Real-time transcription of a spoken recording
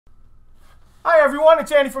Hi everyone,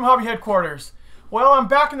 it's Andy from Hobby Headquarters. Well, I'm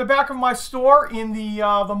back in the back of my store in the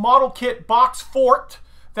model kit box fort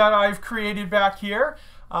that I've created back here.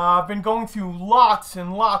 I've been going through lots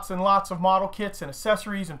and lots and lots of model kits and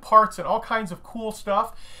accessories and parts and all kinds of cool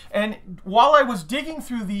stuff. And while I was digging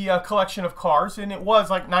through the collection of cars, and it was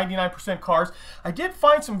like 99% cars, I did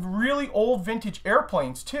find some really old vintage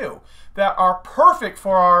airplanes too that are perfect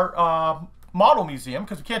for our model museum,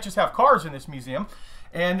 because we can't just have cars in this museum.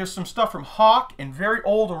 And there's some stuff from Hawk and very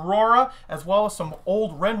old Aurora, as well as some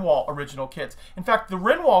old Renwal original kits. In fact, the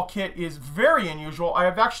Renwal kit is very unusual. I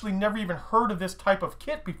have actually never even heard of this type of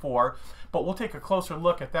kit before, but we'll take a closer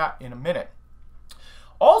look at that in a minute.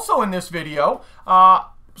 Also in this video,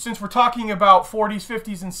 since we're talking about 40s,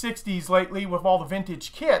 50s, and 60s lately with all the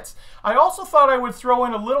vintage kits, I also thought I would throw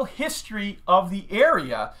in a little history of the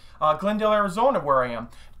area, Glendale, Arizona, where I am.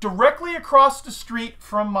 Directly across the street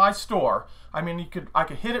from my store, I mean, I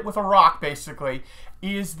could hit it with a rock, basically,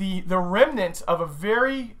 is the remnants of a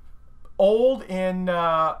very old and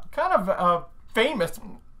kind of famous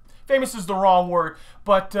is the wrong word,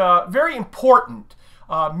 but very important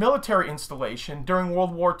military installation during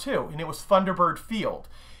World War II, and it was Thunderbird Field.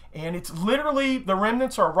 And it's literally, the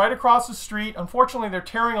remnants are right across the street. Unfortunately, they're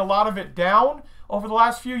tearing a lot of it down over the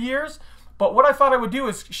last few years. But what I thought I would do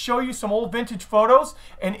is show you some old vintage photos,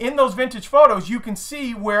 and in those vintage photos you can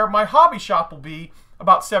see where my hobby shop will be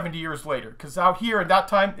about 70 years later. Because out here at that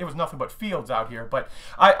time, it was nothing but fields out here. But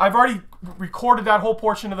I've already recorded that whole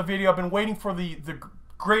portion of the video. I've been waiting for the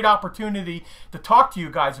great opportunity to talk to you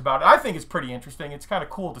guys about it. I think it's pretty interesting. It's kind of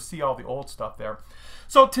cool to see all the old stuff there.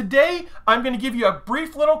 So today I'm going to give you a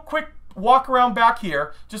brief little quick walk around back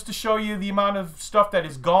here just to show you the amount of stuff that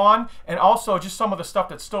is gone and also just some of the stuff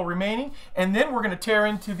that's still remaining, and then we're going to tear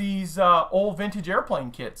into these old vintage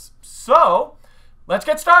airplane kits. So let's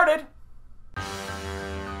get started.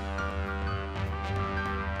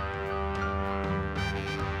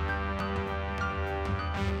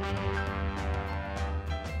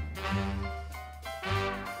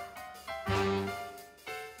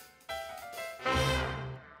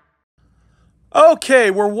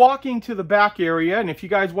 Okay, we're walking to the back area, and if you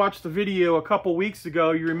guys watched the video a couple weeks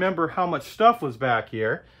ago, you remember how much stuff was back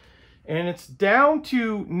here. And it's down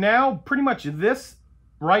to now pretty much this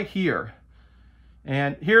right here.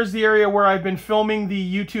 And here's the area where I've been filming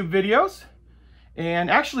the YouTube videos. And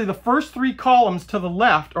actually the first three columns to the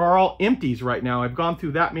left are all empties right now. I've gone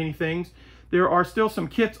through that many things. There are still some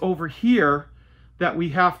kits over here that we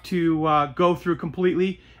have to go through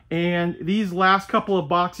completely. And these last couple of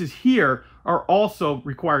boxes here are also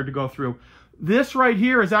required to go through. This right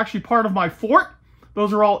here is actually part of my fort.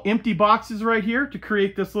 Those are all empty boxes right here to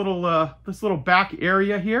create this little back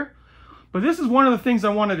area here. But this is one of the things I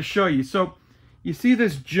wanted to show you. So you see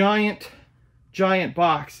this giant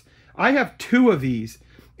box. I have two of these,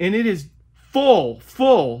 and it is full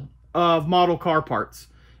of model car parts.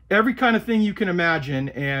 Every kind of thing you can imagine,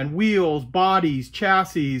 and wheels, bodies,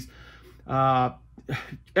 chassis,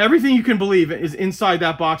 everything you can believe is inside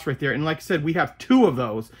that box right there. And like I said, we have two of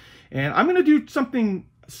those, and I'm going to do something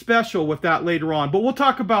special with that later on, but we'll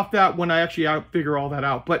talk about that when I actually figure all that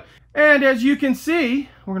out. And as you can see,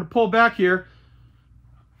 we're going to pull back here.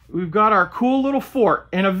 We've got our cool little fort,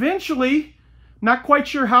 and eventually, not quite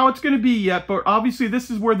sure how it's going to be yet, but obviously this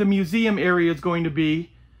is where the museum area is going to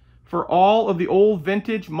be for all of the old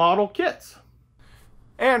vintage model kits.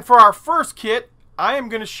 And for our first kit, I am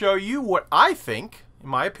going to show you what I think, in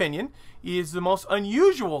my opinion, is the most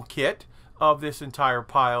unusual kit of this entire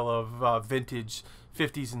pile of vintage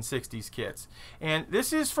 50s and 60s kits. And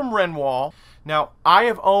this is from Renwal. Now, I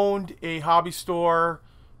have owned a hobby store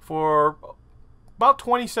for about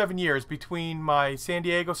 27 years between my San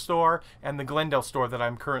Diego store and the Glendale store that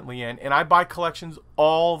I'm currently in. And I buy collections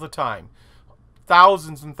all the time.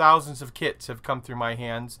 Thousands and thousands of kits have come through my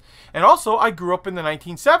hands. And also, I grew up in the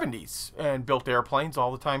 1970s and built airplanes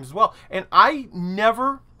all the time as well. And I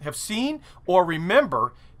never have seen or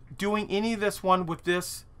remember doing any of this one with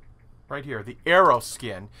this right here, the Aero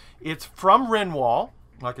skin. It's from Renwal,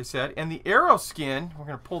 like I said. And the Aero skin, we're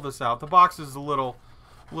going to pull this out. The box is a little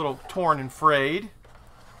torn and frayed.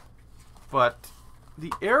 But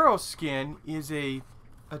the Aero skin is a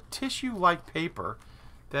tissue-like paper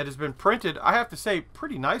that has been printed, I have to say,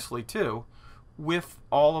 pretty nicely too, with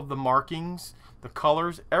all of the markings, the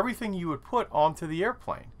colors, everything you would put onto the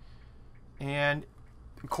airplane. And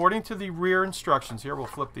according to the rear instructions, here we'll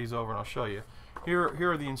flip these over and I'll show you. Here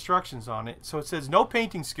are the instructions on it. So it says no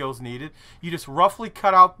painting skills needed. You just roughly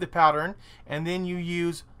cut out the pattern, and then you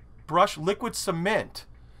use brushed liquid cement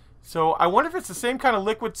So I wonder if it's the same kind of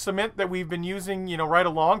liquid cement that we've been using, you know, right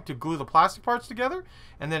along to glue the plastic parts together,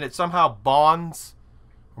 and then it somehow bonds,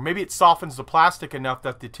 or maybe it softens the plastic enough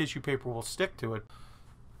that the tissue paper will stick to it.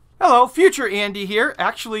 Hello, future Andy here.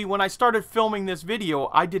 Actually, when I started filming this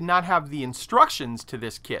video, I did not have the instructions to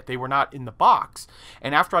this kit. They were not in the box.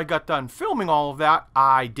 And after I got done filming all of that,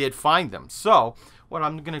 I did find them. So what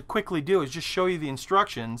I'm going to quickly do is just show you the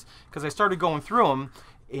instructions, because I started going through them,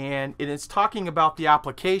 and it's talking about the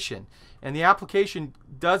application. And the application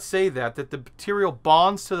does say that the material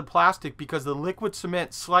bonds to the plastic because the liquid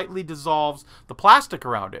cement slightly dissolves the plastic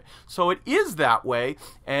around it. So it is that way,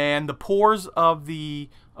 and the pores of the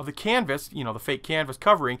canvas, you know, the fake canvas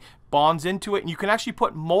covering, bonds into it, and you can actually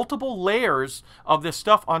put multiple layers of this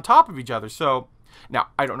stuff on top of each other. So now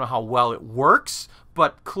I don't know how well it works,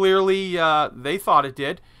 but clearly they thought it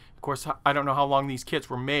did. Of course, I don't know how long these kits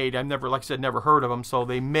were made. I've never, like I said, never heard of them, so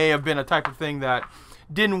they may have been a type of thing that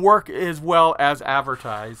didn't work as well as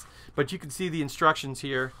advertised. But you can see the instructions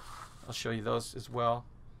here. I'll show you those as well.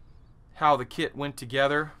 How the kit went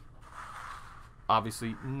together.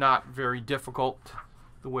 Obviously not very difficult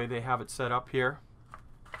the way they have it set up here.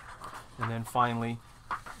 And then finally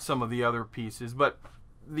some of the other pieces. But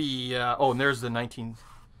the, oh, and there's the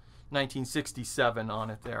 1967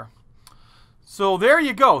 on it there. So there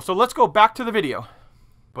you go. So let's go back to the video.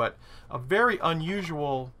 But a very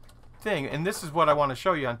unusual thing, and this is what I want to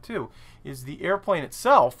show you on too, is the airplane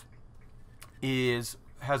itself has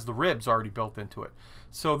the ribs already built into it.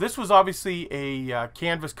 So this was obviously a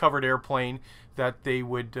canvas covered airplane that they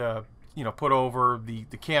would you know, put over the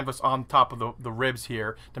canvas on top of the ribs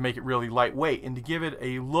here to make it really lightweight, and to give it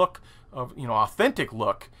a look of, you know, authentic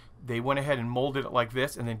look, they went ahead and molded it like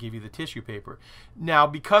this and then give you the tissue paper. Now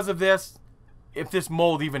because of this, if this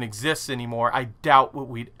mold even exists anymore, I doubt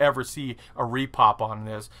we'd ever see a repop on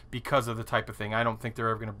this because of the type of thing. I don't think they're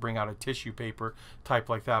ever going to bring out a tissue paper type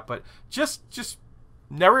like that. But just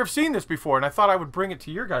never have seen this before, and I thought I would bring it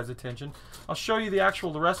to your guys' attention. I'll show you the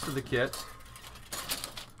rest of the kit.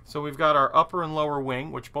 So we've got our upper and lower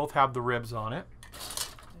wing, which both have the ribs on it.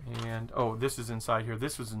 And, oh, this is inside here.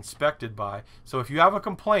 This was inspected by. So if you have a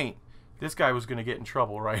complaint, this guy was going to get in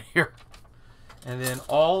trouble right here. And then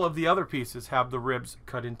all of the other pieces have the ribs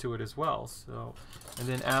cut into it as well. So, and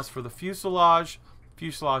then as for the fuselage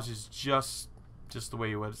is just the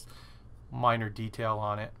way it was, minor detail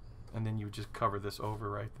on it, and then you would just cover this over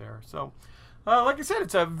right there. So, like I said,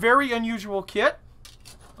 it's a very unusual kit.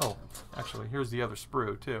 Oh, actually, here's the other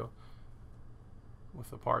sprue too, with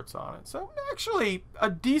the parts on it. So actually, a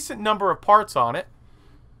decent number of parts on it.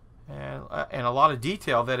 And a lot of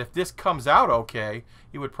detail that if this comes out okay,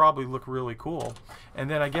 it would probably look really cool. And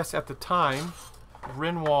then I guess at the time,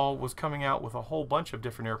 Renwal was coming out with a whole bunch of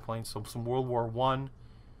different airplanes, so some World War I,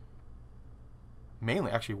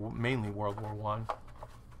 mainly World War I.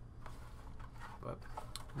 But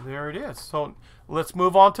there it is. So let's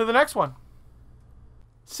move on to the next one.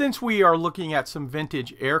 Since we are looking at some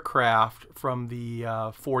vintage aircraft from the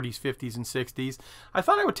 40s, 50s, and 60s, I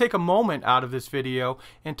thought I would take a moment out of this video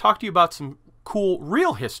and talk to you about some cool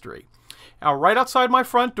real history. Now, right outside my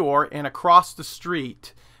front door and across the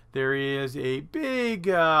street, there is a big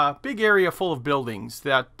area full of buildings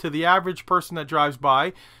that to the average person that drives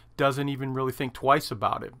by doesn't even really think twice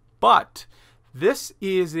about it. But this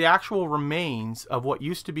is the actual remains of what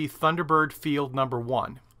used to be Thunderbird Field Number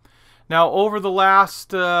 1. Now, over the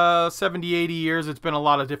last 70, 80 years, it's been a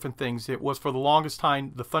lot of different things. It was, for the longest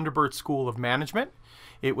time, the Thunderbird School of Management.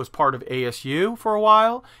 It was part of ASU for a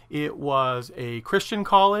while. It was a Christian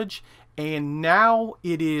college. And now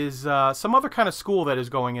it is some other kind of school that is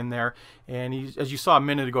going in there. And as you saw a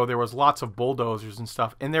minute ago, there was lots of bulldozers and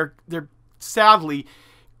stuff. And they're sadly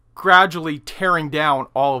gradually tearing down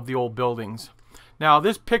all of the old buildings. Now,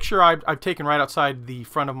 this picture I've taken right outside the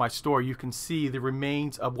front of my store, you can see the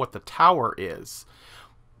remains of what the tower is.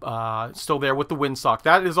 Still there with the windsock.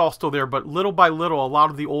 That is all still there, but little by little, a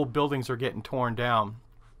lot of the old buildings are getting torn down.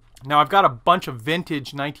 Now, I've got a bunch of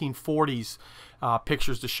vintage 1940s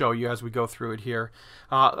pictures to show you as we go through it here.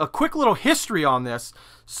 A quick little history on this.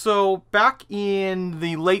 So back in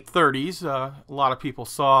the late 30s, a lot of people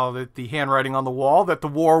saw that the handwriting on the wall that the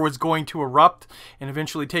war was going to erupt and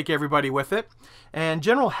eventually take everybody with it. And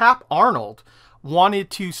General Hap Arnold wanted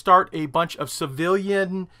to start a bunch of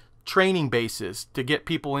civilian training bases to get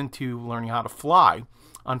people into learning how to fly.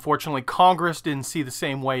 Unfortunately, Congress didn't see the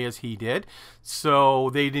same way as he did, so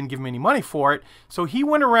they didn't give him any money for it. So he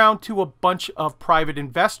went around to a bunch of private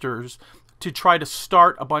investors to try to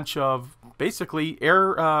start a bunch of basically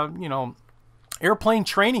airplane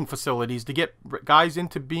training facilities to get guys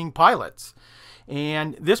into being pilots.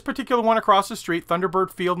 And this particular one across the street,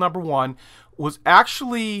 Thunderbird Field #1, was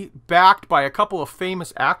actually backed by a couple of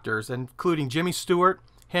famous actors, including Jimmy Stewart,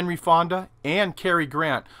 Henry Fonda, and Cary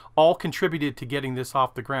Grant, all contributed to getting this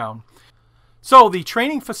off the ground. So the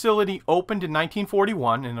training facility opened in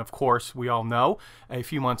 1941, and of course, we all know, a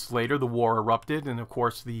few months later, the war erupted, and of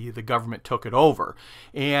course, the government took it over.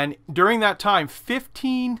 And during that time,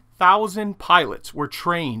 15,000 pilots were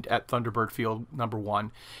trained at Thunderbird Field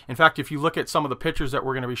 #1. In fact, if you look at some of the pictures that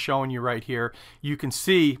we're going to be showing you right here, you can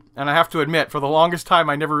see, and I have to admit, for the longest time,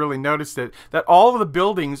 I never really noticed it, that all of the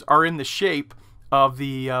buildings are in the shape of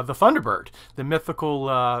the Thunderbird, the mythical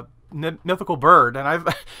bird. And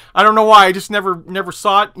I don't know why, I just never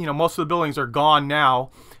saw it. You know, most of the buildings are gone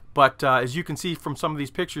now, but as you can see from some of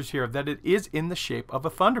these pictures here, that it is in the shape of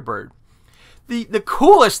a Thunderbird. The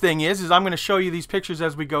coolest thing is I'm going to show you these pictures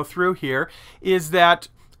as we go through here, is that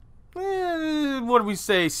what do we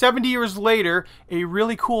say, 70 years later, a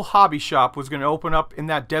really cool hobby shop was going to open up in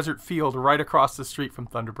that desert field right across the street from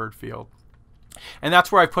Thunderbird Field. And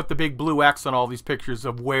that's where I put the big blue X on all these pictures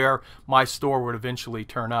of where my store would eventually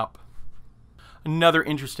turn up. Another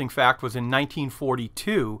interesting fact was in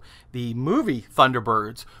 1942, the movie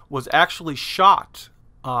Thunderbirds was actually shot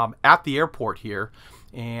at the airport here.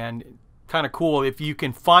 And kind of cool if you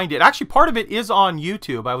can find it. Actually, part of it is on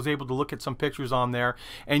YouTube. I was able to look at some pictures on there,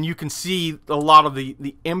 and you can see a lot of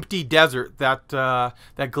the empty desert that,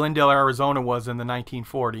 that Glendale, Arizona was in the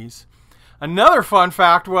 1940s. Another fun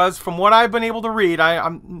fact was, from what I've been able to read, I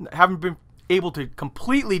haven't been able to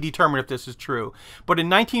completely determine if this is true, but in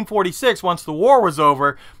 1946, once the war was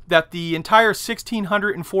over, that the entire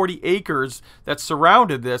 1,640 acres that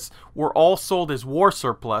surrounded this were all sold as war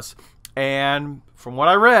surplus. And from what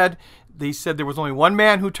I read, they said there was only one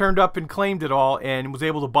man who turned up and claimed it all and was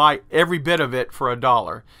able to buy every bit of it for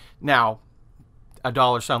 $1. Now,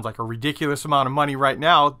 $1 sounds like a ridiculous amount of money right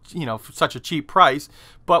now, you know, for such a cheap price.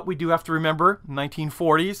 But we do have to remember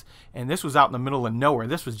 1940s, and this was out in the middle of nowhere.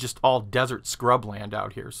 This was just all desert scrubland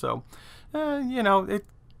out here. So, you know, it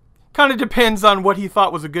kind of depends on what he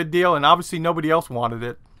thought was a good deal, and obviously nobody else wanted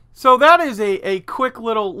it. So that is a quick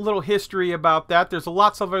little history about that. There's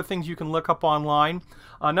lots of other things you can look up online.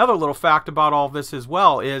 Another little fact about all this as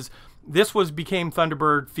well is this became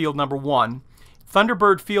Thunderbird Field #1.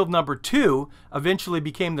 Thunderbird Field #2 eventually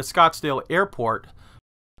became the Scottsdale Airport.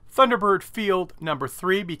 Thunderbird Field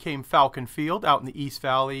 #3 became Falcon Field out in the East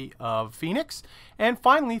Valley of Phoenix. And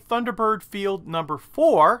finally, Thunderbird Field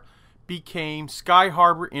 #4 became Sky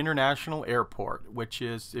Harbor International Airport, which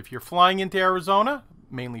is, if you're flying into Arizona,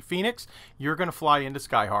 mainly Phoenix, you're going to fly into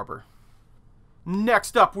Sky Harbor.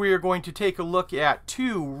 Next up, we are going to take a look at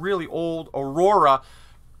two really old Aurora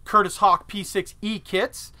Curtis Hawk P6E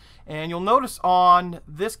kits. And you'll notice on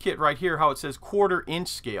this kit right here how it says 1/4"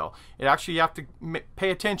 scale. It actually, you have to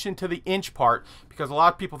pay attention to the inch part, because a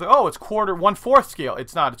lot of people think, oh, it's 1/4 scale.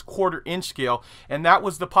 It's not, it's 1/4" scale. And that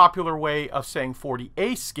was the popular way of saying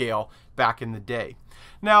 40A scale back in the day.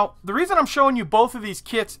 Now, the reason I'm showing you both of these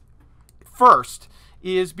kits first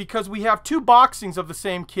is because we have two boxings of the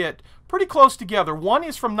same kit pretty close together. One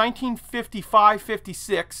is from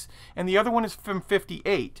 1955-56, and the other one is from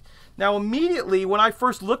 58. Now, immediately when I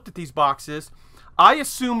first looked at these boxes, I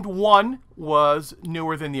assumed one was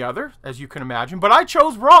newer than the other, as you can imagine, but I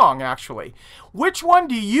chose wrong, actually. Which one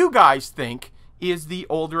do you guys think is the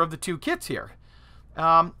older of the two kits here?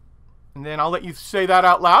 And then I'll let you say that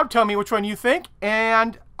out loud. Tell me which one you think,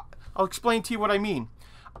 and I'll explain to you what I mean.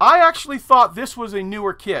 I actually thought this was a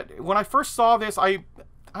newer kit. When I first saw this, I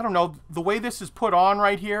don't know, the way this is put on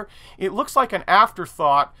right here, it looks like an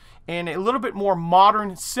afterthought and a little bit more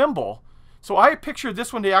modern symbol. So I pictured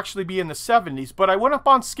this one to actually be in the 70s, but I went up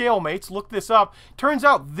on ScaleMates, looked this up. Turns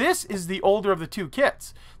out this is the older of the two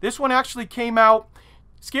kits. This one actually came out,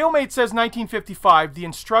 ScaleMate says 1955, the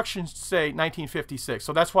instructions say 1956.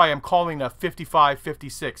 So that's why I'm calling it a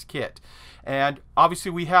 55-56 kit. And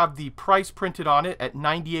obviously we have the price printed on it at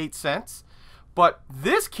 98 cents. But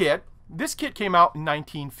this kit came out in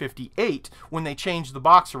 1958 when they changed the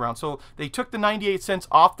box around. So they took the 98 cents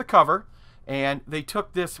off the cover, and they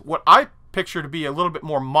took this, what I picture to be a little bit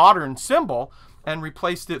more modern symbol, and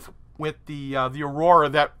replaced it with the Aurora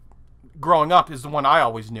that, growing up, is the one I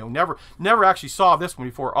always knew. Never actually saw this one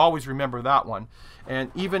before. Always remember that one.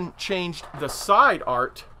 And even changed the side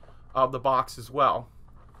art of the box as well.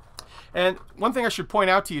 And one thing I should point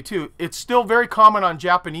out to you too, it's still very common on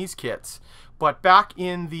Japanese kits. But back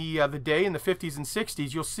in the day, in the 50s and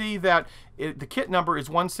 60s, you'll see that the kit number is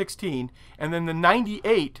 116, and then the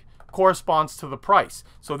 98 corresponds to the price.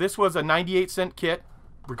 So this was a 98 cent kit,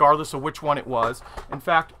 regardless of which one it was. In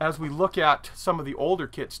fact, as we look at some of the older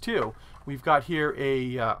kits too, we've got here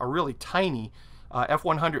a really tiny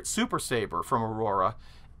F100 Super Saber from Aurora,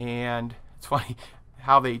 and it's funny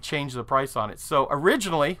how they changed the price on it. So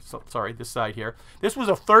originally, sorry, this side here, this was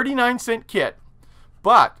a 39-cent kit,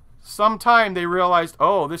 but sometime they realized,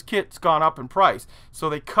 oh, this kit's gone up in price. So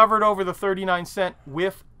they covered over the 39-cent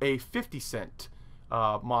with a 50-cent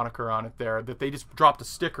moniker on it there that they just dropped a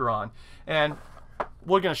sticker on. And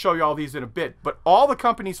we're going to show you all these in a bit, but all the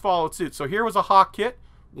companies followed suit. So here was a Hawk kit,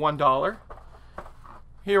 $1.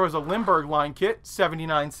 Here was a Linberg line kit,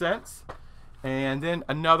 79 cents. And then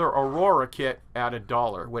another Aurora kit at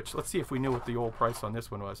 $1, which, let's see if we knew what the old price on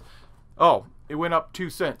this one was. Oh, it went up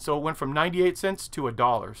 2 cents. So it went from 98 cents to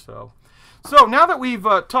 $1. So now that we've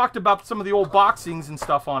talked about some of the old boxings and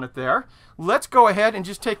stuff on it there, let's go ahead and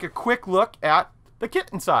just take a quick look at the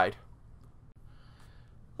kit inside.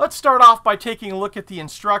 Let's start off by taking a look at the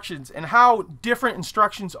instructions and how different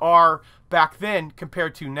instructions are back then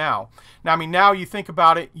compared to now. Now, I mean, now you think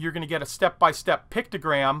about it, you're going to get a step-by-step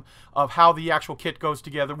pictogram of how the actual kit goes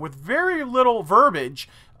together with very little verbiage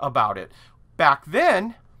about it. Back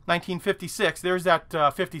then, 1956, there's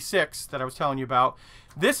that 56 that I was telling you about.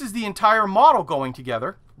 This is the entire model going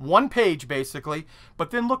together, one page basically, but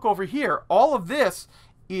then look over here. All of this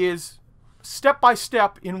is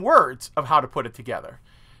step-by-step in words of how to put it together.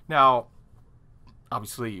 Now,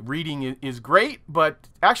 obviously, reading is great, but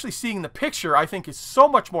actually seeing the picture, I think, is so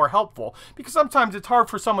much more helpful, because sometimes it's hard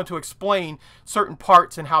for someone to explain certain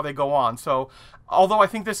parts and how they go on. So, although I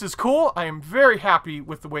think this is cool, I am very happy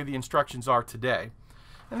with the way the instructions are today.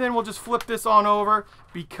 And then we'll just flip this on over,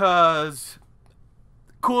 because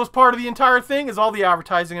the coolest part of the entire thing is all the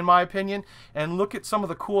advertising, in my opinion. And look at some of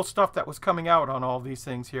the cool stuff that was coming out on all these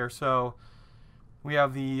things here. So we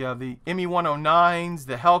have the Emmy 109s,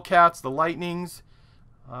 the Hellcats, the Lightnings.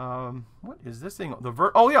 What is this thing?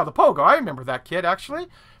 Oh yeah, the Pogo. I remember that kit actually.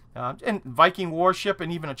 And Viking warship,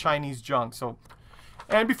 and even a Chinese junk. So,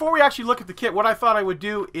 and before we actually look at the kit, what I thought I would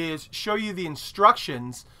do is show you the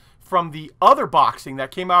instructions from the other boxing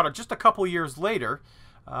that came out just a couple years later.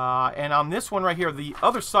 And on this one right here, the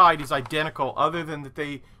other side is identical, other than that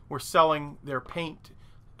they were selling their paint,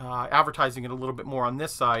 advertising it a little bit more on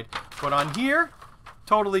this side. But on here,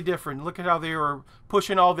 totally different. Look at how they were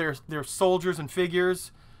pushing all their soldiers and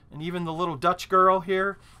figures, and even the little Dutch girl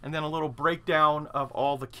here, and then a little breakdown of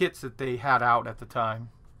all the kits that they had out at the time.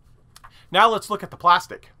 Now let's look at the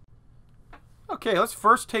plastic. Okay, let's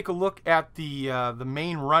first take a look at the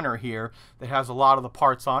main runner here that has a lot of the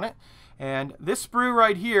parts on it. And this sprue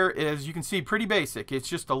right here is, you can see, pretty basic. It's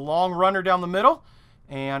just a long runner down the middle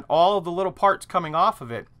and all of the little parts coming off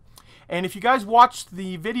of it. And if you guys watched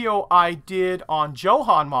the video I did on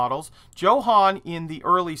Johan models, Johan in the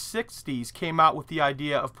early 60s came out with the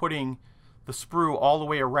idea of putting the sprue all the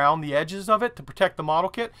way around the edges of it to protect the model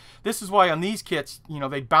kit. This is why on these kits, you know,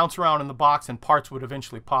 they'd bounce around in the box and parts would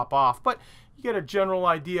eventually pop off. But you get a general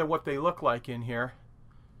idea what they look like in here.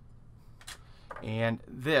 And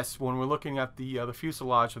this, when we're looking at the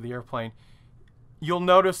fuselage of the airplane, you'll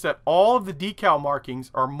notice that all of the decal markings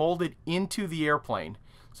are molded into the airplane.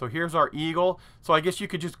 So here's our eagle. So I guess you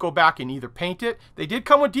could just go back and either paint it. They did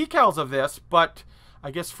come with decals of this, but I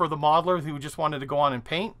guess for the modeler who just wanted to go on and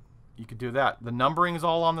paint, you could do that. The numbering is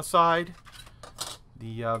all on the side.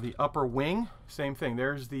 The upper wing, same thing.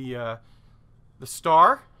 There's the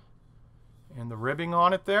star and the ribbing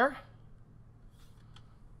on it there.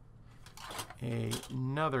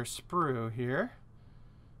 Another sprue here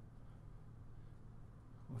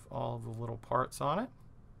with all of the little parts on it.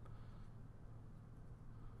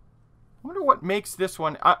 I wonder what makes this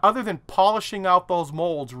one, other than polishing out those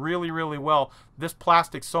molds really, really well, this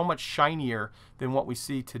plastic's so much shinier than what we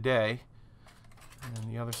see today.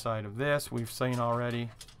 And the other side of this, we've seen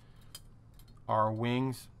already our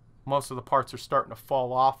wings. Most of the parts are starting to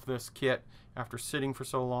fall off this kit after sitting for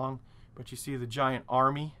so long. But you see the giant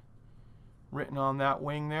Army written on that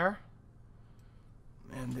wing there.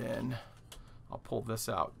 And then I'll pull this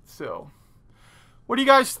out. So, what do you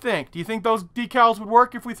guys think? Do you think those decals would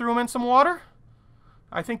work if we threw them in some water?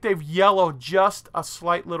 I think they've yellowed just a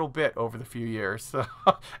slight little bit over the few years. So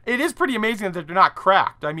it is pretty amazing that they're not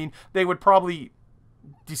cracked. I mean, they would probably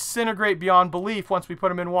disintegrate beyond belief once we put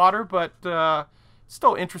them in water, but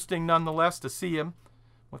still interesting nonetheless to see them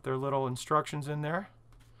with their little instructions in there.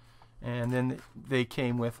 And then they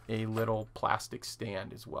came with a little plastic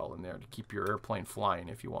stand as well in there to keep your airplane flying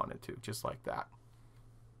if you wanted to, just like that.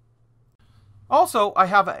 Also, I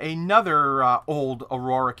have another old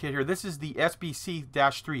Aurora kit here. This is the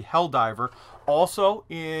SBC-3 Helldiver, also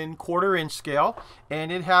in 1/4" scale,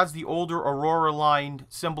 and it has the older Aurora line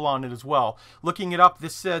symbol on it as well. Looking it up,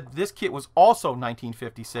 this said this kit was also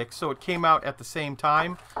 1956, so it came out at the same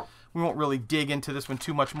time. We won't really dig into this one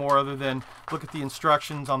too much more other than look at the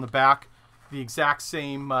instructions on the back. The exact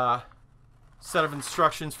same set of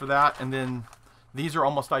instructions for that, and then these are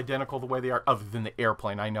almost identical the way they are, other than the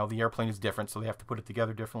airplane. I know the airplane is different, so they have to put it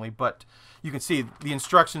together differently. But you can see the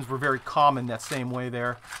instructions were very common that same way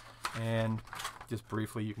there. And just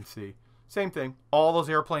briefly, you can see. Same thing. All those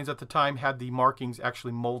airplanes at the time had the markings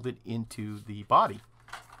actually molded into the body.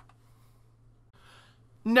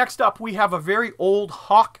 Next up, we have a very old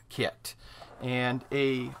Hawk kit. And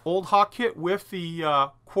a old Hawk kit with the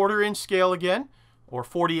 1/4" scale again, or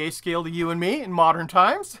 48 scale to you and me in modern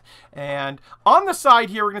times. And on the side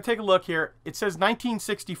here, we're going to take a look here. It says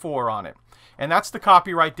 1964 on it. And that's the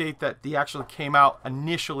copyright date that they actually came out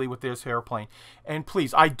initially with this airplane. And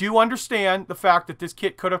please, I do understand the fact that this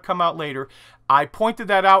kit could have come out later. I pointed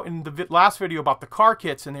that out in the last video about the car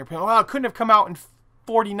kits, and they were saying, well, it couldn't have come out in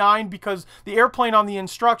 49 because the airplane on the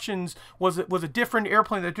instructions was a different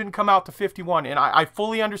airplane that didn't come out to 51, and I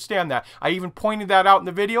fully understand that. I even pointed that out in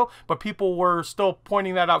the video, but people were still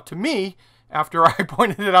pointing that out to me after I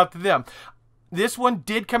pointed it out to them. This one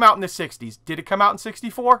did come out in the 60s. Did it come out in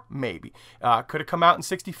 64? Maybe. Could it come out in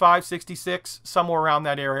 65, 66, somewhere around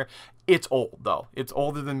that area? It's old, though. It's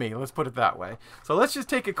older than me. Let's put it that way. So let's just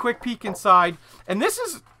take a quick peek inside. And this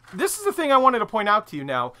is the thing I wanted to point out to you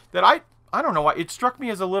now, that I don't know why, it struck me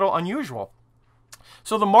as a little unusual.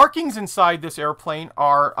 So the markings inside this airplane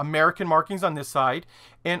are American markings on this side,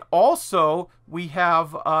 and also we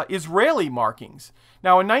have Israeli markings.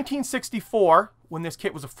 Now in 1964, when this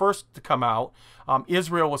kit was the first to come out,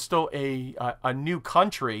 Israel was still a new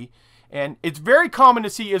country, and it's very common to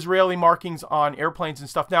see Israeli markings on airplanes and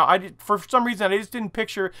stuff. Now, for some reason, I just didn't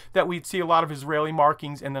picture that we'd see a lot of Israeli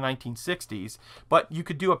markings in the 1960s. But you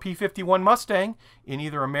could do a P-51 Mustang in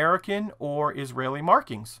either American or Israeli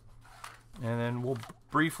markings. And then we'll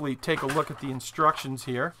briefly take a look at the instructions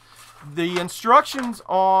here. The instructions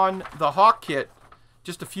on the Hawk kit,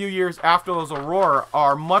 just a few years after those Aurora,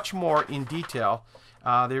 are much more in detail.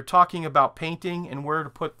 They're talking about painting and where to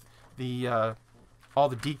put the all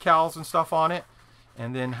the decals and stuff on it,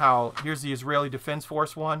 and then how here's the Israeli Defense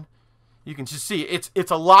Force one. You can just see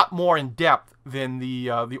it's a lot more in depth than the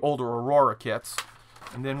older Aurora kits.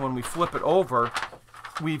 And then when we flip it over,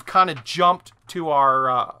 we've kind of jumped to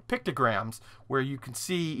our pictograms where you can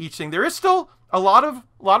see each thing. There is still a lot of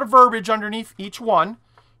verbiage underneath each one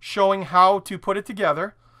showing how to put it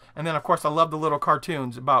together. And then of course I love the little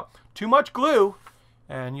cartoons about too much glue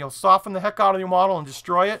and you'll soften the heck out of your model and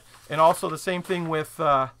destroy it. And also the same thing with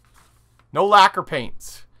no lacquer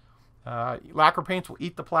paints. Lacquer paints will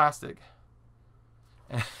eat the plastic.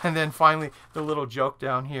 And then finally, the little joke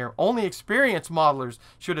down here. Only experienced modelers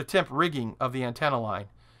should attempt rigging of the antenna line.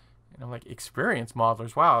 And I'm like, experienced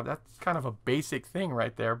modelers? Wow, that's kind of a basic thing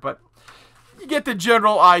right there. But you get the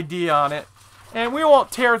general idea on it. And we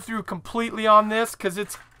won't tear through completely on this because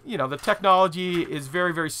it's, you know, the technology is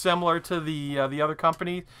very, very similar to the other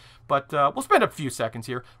company. But we'll spend a few seconds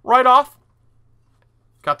here. Right off,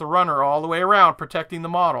 got the runner all the way around protecting the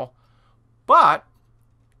model. But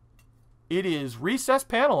it is recessed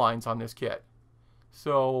panel lines on this kit.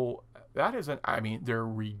 So that isn't, I mean, they're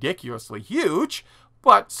ridiculously huge,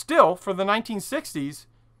 but still, for the 1960s,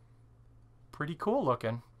 pretty cool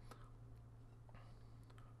looking.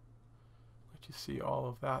 Let you see all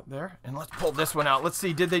of that there. And let's pull this one out. Let's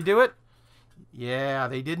see, did they do it? Yeah,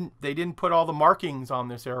 they didn't put all the markings on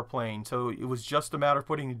this airplane, so it was just a matter of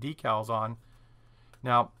putting the decals on.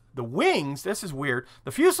 Now, the wings, this is weird.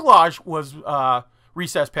 The fuselage was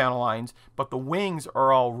recessed panel lines, but the wings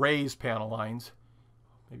are all raised panel lines.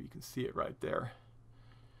 Maybe you can see it right there.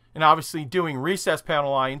 And obviously doing recessed panel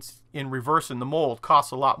lines in reverse in the mold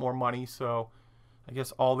costs a lot more money, so I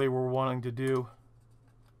guess all they were wanting to do.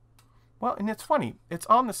 Well, and it's funny, it's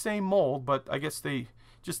on the same mold, but I guess they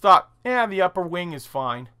just thought, yeah, the upper wing is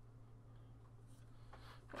fine.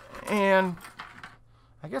 And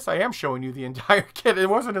I guess I am showing you the entire kit. It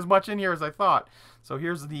wasn't as much in here as I thought. So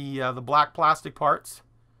here's the black plastic parts.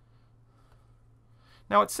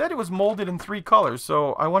 Now it said it was molded in 3 colors,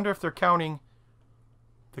 so I wonder if they're counting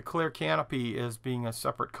the clear canopy as being a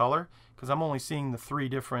separate color, because I'm only seeing the 3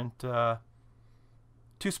 different, 2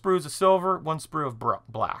 sprues of silver, 1 sprue of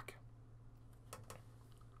black.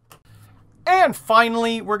 And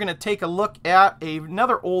finally, we're going to take a look at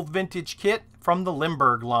another old vintage kit from the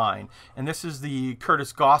Linberg line. And this is the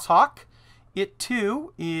Curtis Goshawk it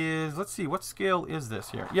too is, let's see, what scale is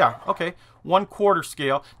this here? Yeah, okay, 1/4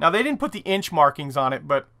 scale. Now they didn't put the inch markings on it,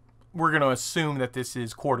 but we're going to assume that this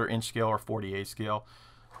is 1/4 inch scale or 48 scale.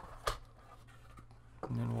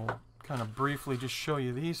 And then we'll kind of briefly just show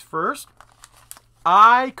you these first.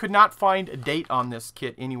 I could not find a date on this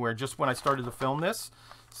kit anywhere just when I started to film this.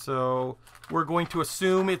 So we're going to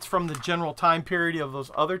assume it's from the general time period of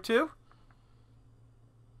those other two.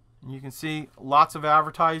 And you can see lots of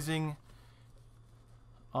advertising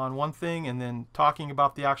on one thing and then talking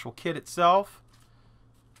about the actual kit itself.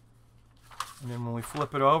 And then when we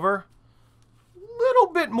flip it over, a little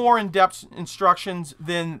bit more in-depth instructions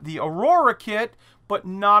than the Aurora kit, but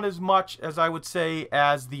not as much as I would say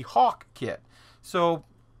as the Hawk kit. So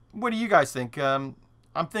what do you guys think? I'm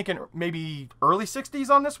thinking maybe early 60s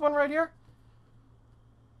on this one right here.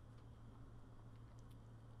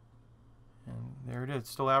 And there it is,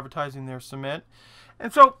 still advertising their cement.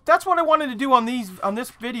 And so that's what I wanted to do on this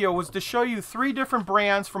video, was to show you 3 different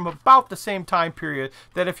brands from about the same time period,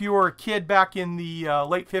 that if you were a kid back in the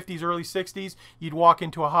late 50s, early 60s, you'd walk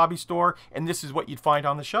into a hobby store and this is what you'd find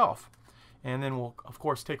on the shelf. And then we'll, of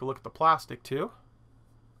course, take a look at the plastic too.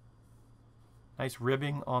 Nice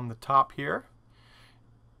ribbing on the top here.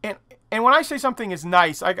 And when I say something is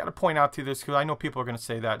nice, I got to point out to this because I know people are going to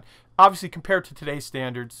say that. Obviously, compared to today's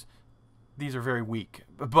standards, these are very weak.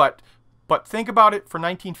 But think about it for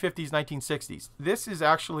 1950s, 1960s. This is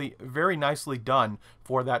actually very nicely done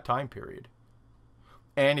for that time period.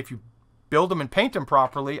 And if you build them and paint them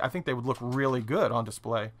properly, I think they would look really good on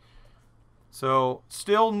display. So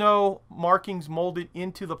still no markings molded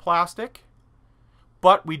into the plastic,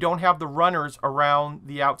 but we don't have the runners around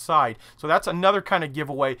the outside. So that's another kind of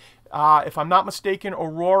giveaway. If I'm not mistaken,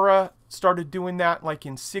 Aurora started doing that like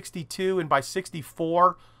in 62, and by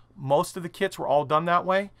 64, most of the kits were all done that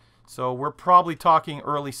way. So we're probably talking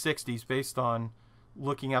early 60s based on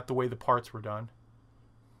looking at the way the parts were done.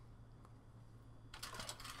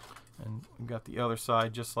 And we've got the other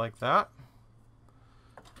side just like that.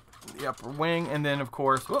 The upper wing, and then of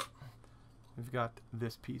course, whoop, we've got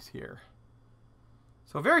this piece here.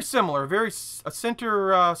 So very similar, a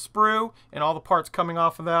center sprue and all the parts coming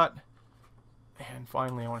off of that. And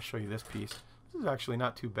finally, I want to show you this piece. This is actually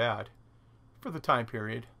not too bad for the time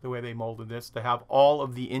period, the way they molded this, to have all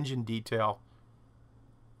of the engine detail.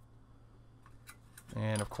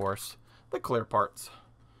 And of course, the clear parts,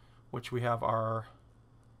 which we have our...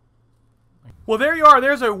 Well, there you are.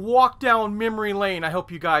 There's a walk down memory lane. I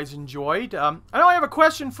hope you guys enjoyed. I know I have a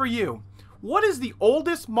question for you. What is the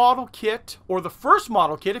oldest model kit, or the first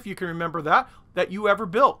model kit, if you can remember that you ever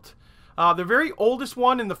built? The very oldest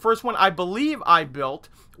one, and the first one I believe I built,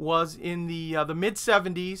 was in the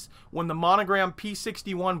mid-70s when the monogram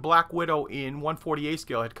P61 Black Widow in 1/48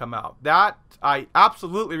 scale had come out. That, I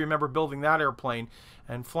absolutely remember building that airplane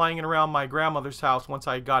and flying it around my grandmother's house once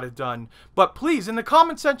I got it done. But please, in the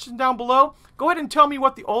comment section down below, go ahead and tell me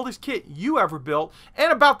what the oldest kit you ever built,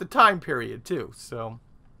 and about the time period too. So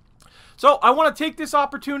I want to take this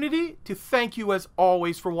opportunity to thank you as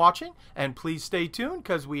always for watching, and please stay tuned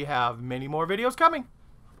because we have many more videos coming.